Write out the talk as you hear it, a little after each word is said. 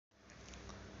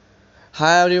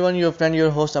Hi everyone, your friend, your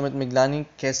host Amit Miglani.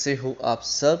 कैसे हो आप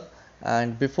सब?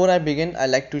 And before I begin, I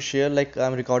like to share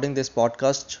I'm recording this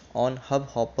podcast on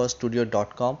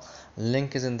hubhopperstudio.com.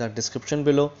 Link is in the description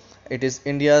below. It is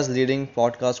India's leading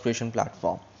podcast creation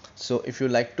platform. So if you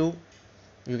like to,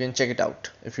 you can check it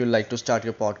out if you like to start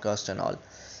your podcast and all.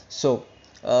 So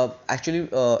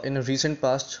in a recent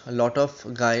past, a lot of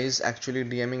guys actually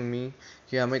DMing me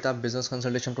कि अमित आप business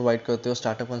consultation provide करते हो,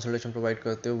 startup consultation provide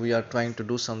करते हो. We are trying to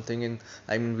do something in,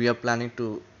 I mean, we are planning to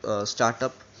start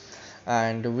up,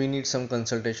 and we need some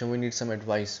consultation, we need some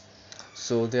advice.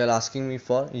 So they are asking me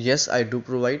for, yes, I do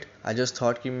provide. I just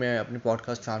thought कि मैं अपनी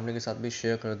podcast family के साथ भी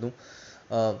share कर दूँ.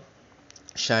 uh,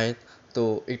 शायद तो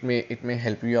it may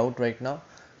help you out right now.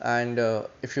 And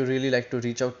if you really like to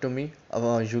reach out to me,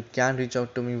 you can reach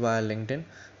out to me via LinkedIn.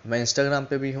 मैं इंस्टाग्राम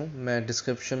पे भी हूँ, मैं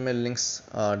डिस्क्रिप्शन में लिंक्स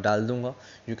डाल दूंगा.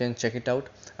 You can check it out.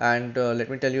 And let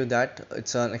me tell you that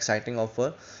it's an exciting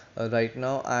offer. Right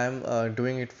now I am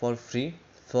doing it for free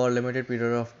for a limited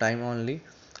period of time only,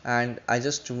 and I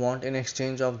just want, in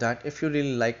exchange of that, if you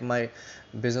really like my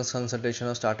business consultation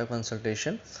or startup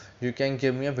consultation, you can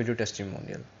give me a video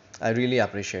testimonial. I really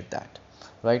appreciate that.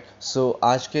 Right so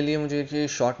आज के लिए मुझे ये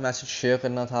short message share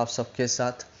करना था आप सबके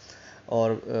साथ,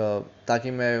 और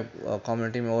ताकि मैं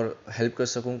कम्युनिटी में और हेल्प कर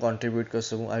सकूं, कंट्रीब्यूट कर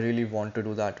सकूं. I really want to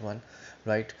do that one.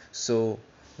 Right so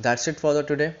that's it for the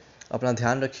today. अपना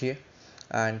ध्यान रखिए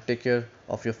and take care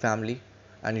of your family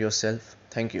and your self.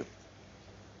 Thank you.